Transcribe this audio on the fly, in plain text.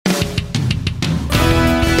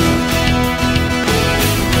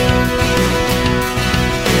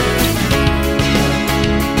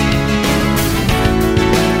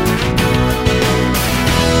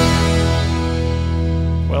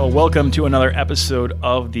Welcome to another episode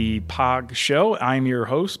of the POG Show. I'm your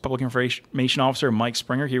host, Public Information Officer Mike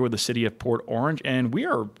Springer, here with the city of Port Orange, and we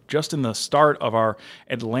are just in the start of our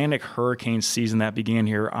Atlantic hurricane season that began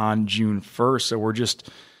here on June 1st. So we're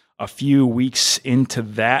just a few weeks into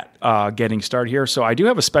that getting started here. So I do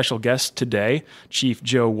have a special guest today, Chief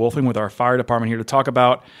Joe Wulfing with our fire department here to talk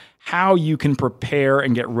about how you can prepare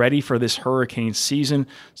and get ready for this hurricane season.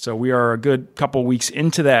 So we are a good couple weeks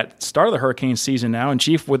into that start of the hurricane season now. And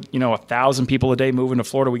Chief, with 1,000 people a day moving to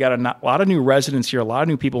Florida, we got a lot of new residents here, a lot of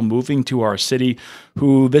new people moving to our city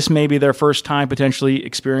who this may be their first time potentially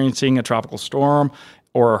experiencing a tropical storm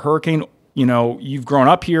or a hurricane. You've grown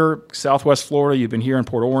up here, Southwest Florida. You've been here in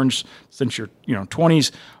Port Orange since your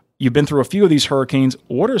 20s. You've been through a few of these hurricanes.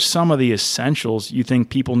 What are some of the essentials you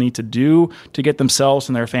think people need to do to get themselves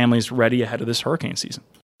and their families ready ahead of this hurricane season?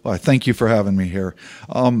 Well, thank you for having me here.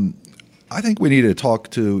 I think we need to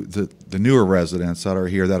talk to the newer residents that are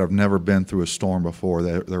here that have never been through a storm before.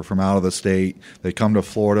 They're from out of the state. They come to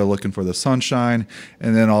Florida looking for the sunshine,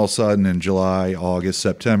 and then all of a sudden in July, August,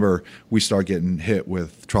 September, we start getting hit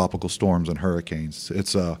with tropical storms and hurricanes.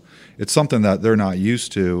 It's something that they're not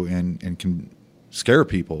used to and can scare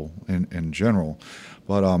people in general.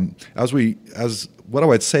 But what I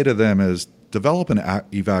would say to them is develop an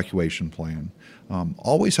evacuation plan.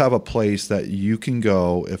 Always have a place that you can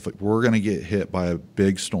go if we're going to get hit by a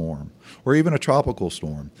big storm or even a tropical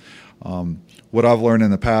storm. What I've learned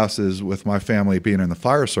in the past is, with my family being in the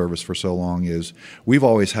fire service for so long, is we've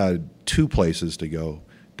always had two places to go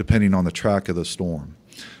depending on the track of the storm.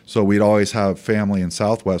 So we'd always have family in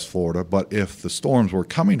Southwest Florida, but if the storms were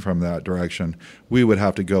coming from that direction, we would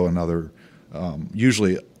have to go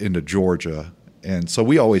usually into Georgia. And so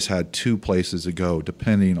we always had two places to go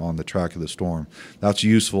depending on the track of the storm. That's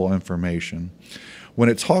useful information. When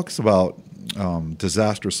it talks about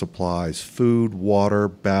disaster supplies, food, water,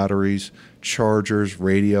 batteries, chargers,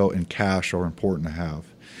 radio, and cash are important to have.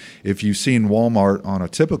 If you've seen Walmart on a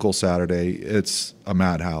typical Saturday, it's a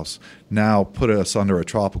madhouse. Now put us under a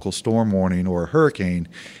tropical storm warning or a hurricane,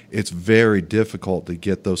 it's very difficult to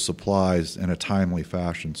get those supplies in a timely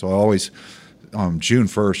fashion. So I always, June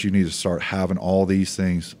 1st, you need to start having all these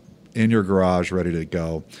things in your garage ready to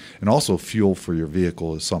go. And also fuel for your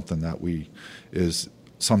vehicle is something that is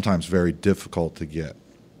sometimes very difficult to get.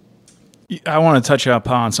 I want to touch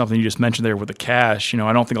upon something you just mentioned there with the cash.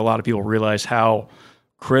 I don't think a lot of people realize how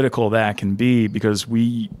critical that can be, because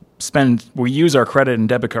we use our credit and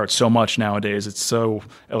debit cards so much nowadays. It's so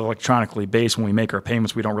electronically based. When we make our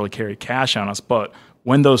payments, we don't really carry cash on us. But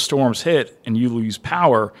when those storms hit and you lose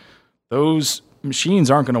power, those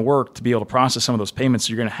machines aren't going to work to be able to process some of those payments.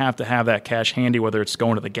 So you're going to have that cash handy, whether it's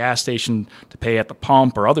going to the gas station to pay at the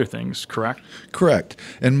pump or other things, correct? Correct.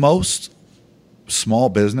 And most small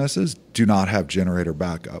businesses do not have generator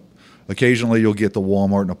backup. Occasionally you'll get the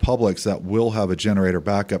Walmart and the Publix that will have a generator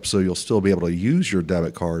backup, so you'll still be able to use your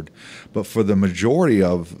debit card. But for the majority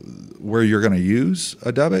of where you're going to use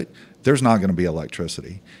a debit, there's not going to be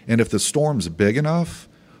electricity. And if the storm's big enough,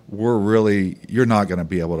 you're not going to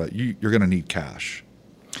be able to, you're going to need cash.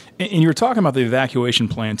 And you were talking about the evacuation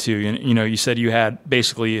plan too. You said you had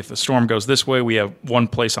basically, if the storm goes this way, we have one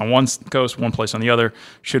place on one coast, one place on the other.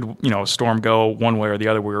 Should a storm go one way or the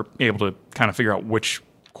other, we're able to kind of figure out which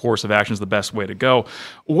course of action is the best way to go.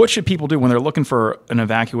 What should people do when they're looking for an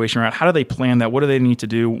evacuation route? How do they plan that? What do they need to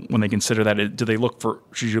do when they consider that? Do they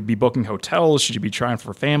should you be booking hotels? Should you be trying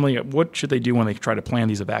for family? What should they do when they try to plan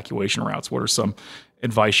these evacuation routes? What are some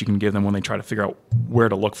advice you can give them when they try to figure out where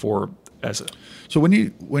to look for So when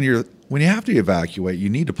you have to evacuate, you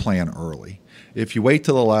need to plan early. If you wait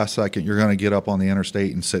till the last second, you're going to get up on the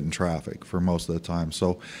interstate and sit in traffic for most of the time.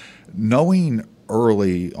 So knowing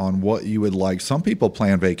early on what you would like, some people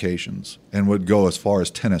plan vacations and would go as far as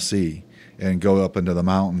Tennessee and go up into the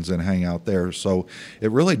mountains and hang out there. So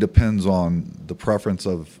it really depends on the preference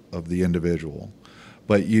of the individual.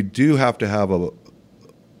 But you do have to have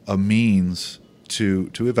a means to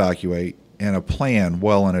evacuate and a plan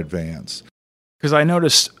well in advance. Because I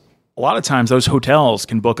noticed a lot of times those hotels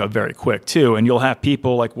can book up very quick too, and you'll have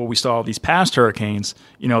people like what we saw these past hurricanes,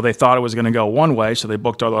 they thought it was going to go one way, so they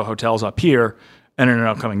booked all the hotels up here and ended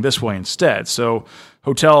up coming this way instead. So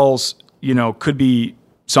hotels, could be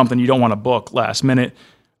something you don't want to book last minute.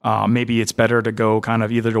 Maybe it's better to go kind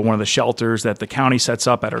of either to one of the shelters that the county sets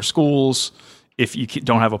up at our schools if you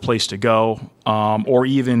don't have a place to go, or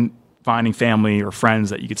even finding family or friends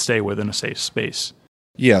that you could stay with in a safe space.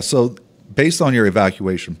 Yeah, so based on your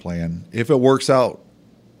evacuation plan, if it works out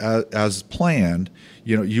as planned,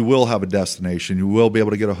 you will have a destination. You will be able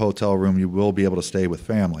to get a hotel room. You will be able to stay with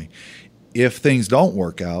family. If things don't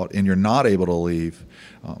work out and you're not able to leave,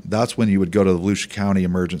 that's when you would go to the Volusia County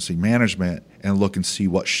Emergency Management and look and see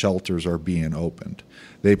what shelters are being opened.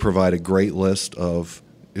 They provide a great list of,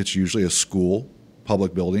 it's usually a school,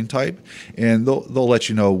 public building type, and they'll let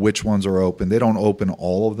you know which ones are open. They don't open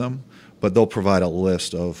all of them, but they'll provide a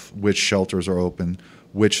list of which shelters are open,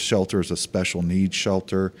 which shelter is a special needs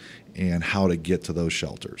shelter, and how to get to those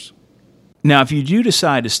shelters. Now, if you do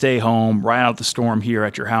decide to stay home, ride out the storm here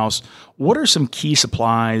at your house, what are some key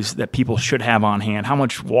supplies that people should have on hand? How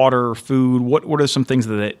much water, food, what are some things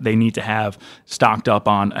that they need to have stocked up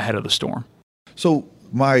on ahead of the storm? So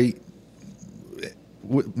my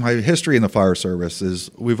history in the fire service is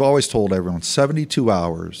we've always told everyone 72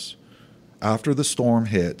 hours after the storm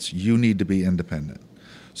hits, you need to be independent.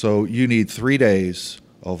 So you need 3 days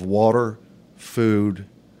of water, food,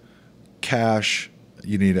 cash.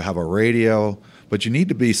 You need to have a radio, but you need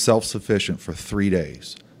to be self-sufficient for 3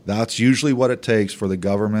 days. That's usually what it takes for the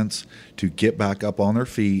governments to get back up on their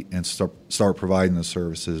feet and start providing the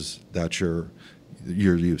services that you're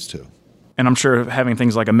used to. And I'm sure having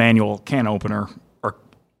things like a manual can opener are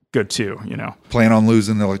good too, Plan on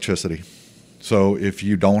losing the electricity. So if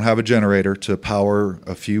you don't have a generator to power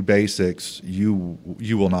a few basics, you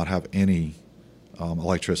will not have any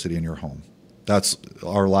electricity in your home. That's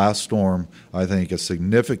our last storm. I think a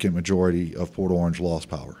significant majority of Port Orange lost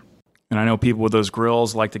power. And I know people with those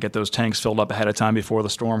grills like to get those tanks filled up ahead of time before the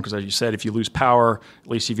storm because, as you said, if you lose power, at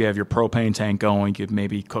least if you have your propane tank going, you could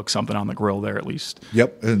maybe cook something on the grill there at least.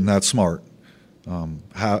 Yep, and that's smart.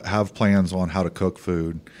 Have plans on how to cook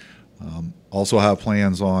food. Also have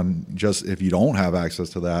plans on just if you don't have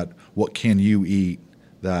access to that, what can you eat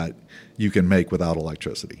that you can make without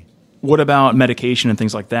electricity? What about medication and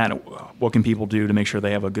things like that? What can people do to make sure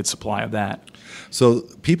they have a good supply of that? So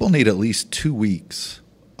people need at least 2 weeks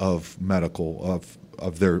of medical,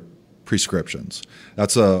 of their prescriptions.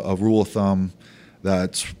 That's a rule of thumb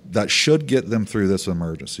that should get them through this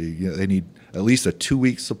emergency. They need at least a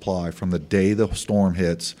 2-week supply from the day the storm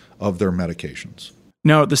hits of their medications.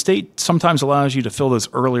 No, the state sometimes allows you to fill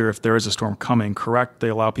those earlier if there is a storm coming, correct? They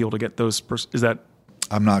allow people to get those. Is that?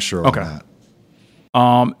 I'm not sure on that.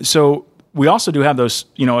 So we also do have those,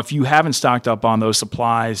 if you haven't stocked up on those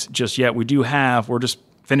supplies just yet, we're just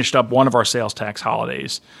finished up one of our sales tax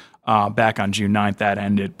holidays back on June 9th. That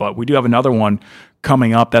ended, but we do have another one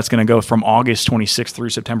coming up that's going to go from August 26th through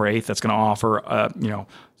September 8th. That's going to offer,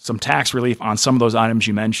 some tax relief on some of those items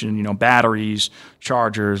you mentioned, batteries,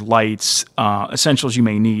 chargers, lights, essentials you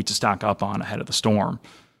may need to stock up on ahead of the storm.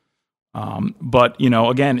 But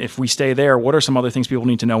again, if we stay there, what are some other things people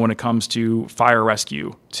need to know when it comes to fire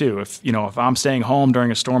rescue too? If I'm staying home during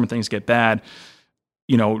a storm and things get bad,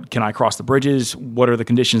 can I cross the bridges? What are the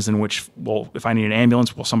conditions in which, if I need an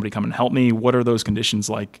ambulance, will somebody come and help me? What are those conditions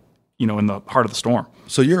like, in the heart of the storm?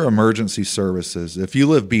 So your emergency services, if you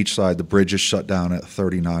live beachside, the bridge is shut down at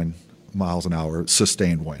 39 miles an hour,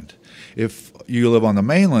 sustained wind. If you live on the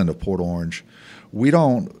mainland of Port Orange,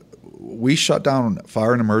 we shut down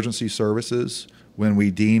fire and emergency services when we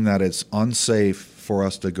deem that it's unsafe for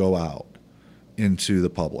us to go out into the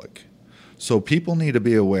public. So people need to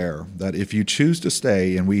be aware that if you choose to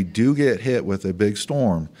stay and we do get hit with a big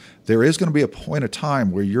storm, there is going to be a point of time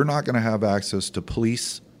where you're not going to have access to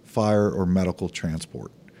police, fire, or medical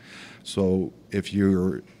transport. So if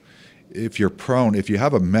you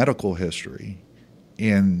have a medical history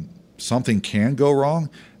and something can go wrong,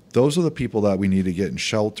 those are the people that we need to get in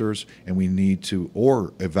shelters, and we need to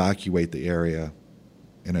evacuate the area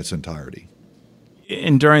in its entirety.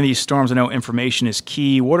 And during these storms, I know information is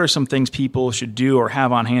key. What are some things people should do or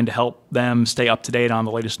have on hand to help them stay up to date on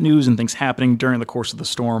the latest news and things happening during the course of the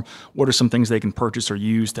storm? What are some things they can purchase or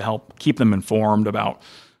use to help keep them informed about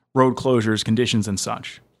road closures, conditions, and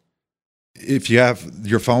such? If you have,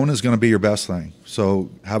 your phone is going to be your best thing. So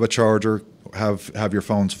have a charger, have your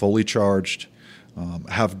phones fully charged.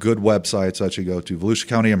 Have good websites that you go to. Volusia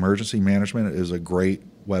County Emergency Management is a great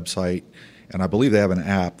website, and I believe they have an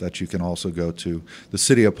app that you can also go to. The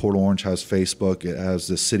City of Port Orange has Facebook. It has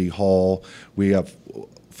the City Hall. We have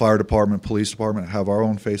fire department, police department have our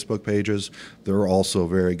own Facebook pages. They're also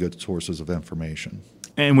very good sources of information.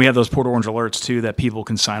 And we have those Port Orange alerts, too, that people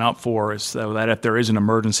can sign up for so that if there is an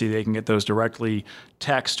emergency, they can get those directly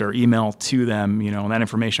text or email to them. And that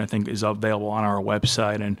information, I think, is available on our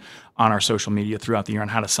website and on our social media throughout the year on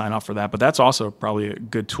how to sign up for that. But that's also probably a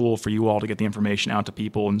good tool for you all to get the information out to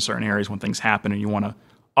people in certain areas when things happen and you want to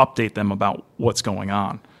update them about what's going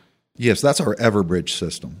on. Yes, that's our Everbridge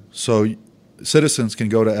system. So citizens can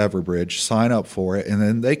go to Everbridge, sign up for it, and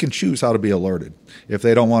then they can choose how to be alerted. If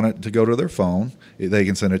they don't want it to go to their phone, they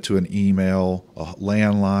can send it to an email, a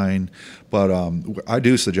landline. But I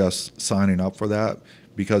do suggest signing up for that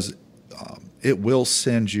because it will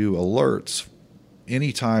send you alerts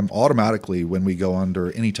anytime automatically when we go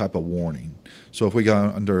under any type of warning. So if we go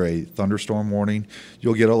under a thunderstorm warning,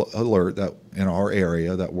 you'll get an alert that in our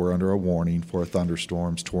area that we're under a warning for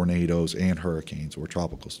thunderstorms, tornadoes, and hurricanes or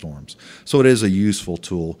tropical storms. So it is a useful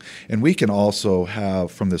tool. And we can also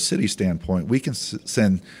have, from the city standpoint, we can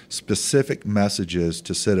send specific messages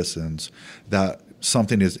to citizens that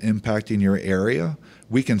something is impacting your area.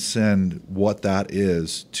 We can send what that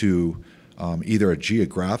is to either a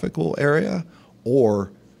geographical area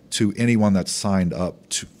or to anyone that's signed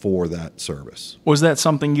up for that service. Was that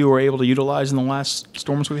something you were able to utilize in the last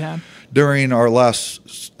storms we've had? During our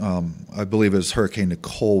last, I believe it was Hurricane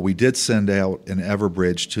Nicole, we did send out an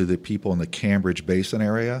Everbridge to the people in the Cambridge Basin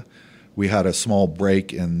area. We had a small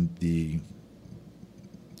break in the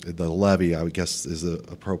levee, I guess is the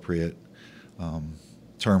appropriate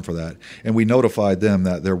term for that. And we notified them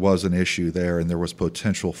that there was an issue there and there was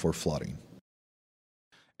potential for flooding.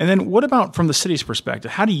 And then what about from the city's perspective?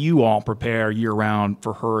 How do you all prepare year-round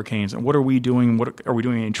for hurricanes? And what are we doing? What are we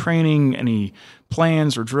doing? Any training, any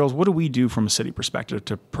plans or drills? What do we do from a city perspective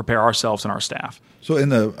to prepare ourselves and our staff? So in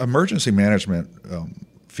the emergency management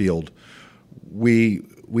field, we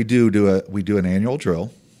do an annual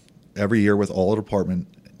drill every year with all the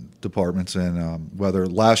departments. And whether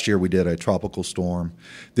last year we did a tropical storm,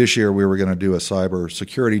 this year we were going to do a cyber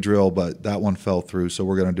security drill, but that one fell through. So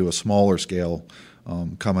we're going to do a smaller scale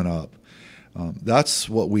coming up. That's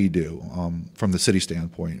what we do from the city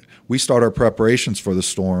standpoint. We start our preparations for the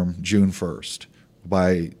storm June 1st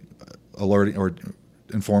by alerting or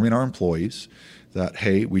informing our employees that,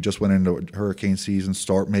 hey, we just went into hurricane season,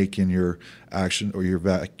 start making your action or your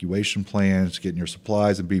evacuation plans, getting your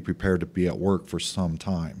supplies, and be prepared to be at work for some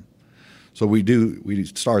time. So we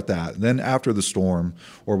start that. And then after the storm,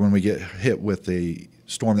 or when we get hit with a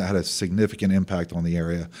storm that had a significant impact on the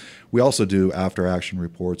area, we also do after action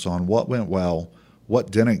reports on what went well,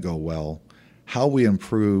 what didn't go well, how we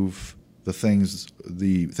improve the things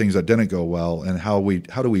that didn't go well, and how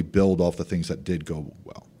do we build off the things that did go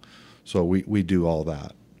well. So we do all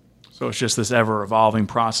that. So it's just this ever-evolving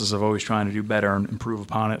process of always trying to do better and improve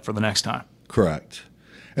upon it for the next time. Correct.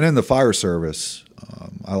 And in the fire service,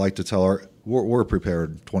 I like to tell we're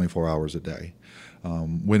prepared 24 hours a day.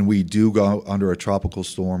 When we do go under a tropical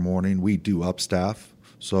storm warning, we do upstaff.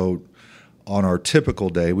 So on our typical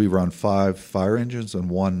day, we run 5 fire engines and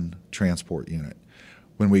 1 transport unit.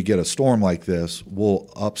 When we get a storm like this,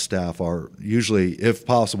 we'll upstaff usually, if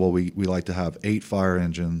possible, we like to have 8 fire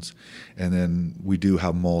engines, and then we do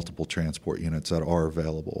have multiple transport units that are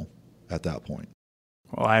available at that point.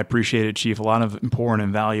 Well, I appreciate it, Chief. A lot of important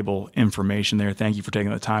and valuable information there. Thank you for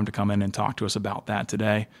taking the time to come in and talk to us about that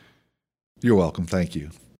today. You're welcome. Thank you.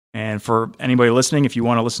 And for anybody listening, if you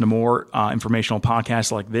want to listen to more informational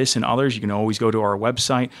podcasts like this and others, you can always go to our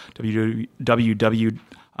website,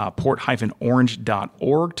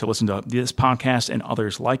 www.port-orange.org, to listen to this podcast and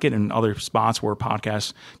others like it, and other spots where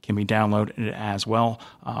podcasts can be downloaded as well.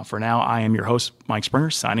 For now, I am your host, Mike Springer,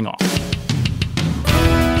 signing off.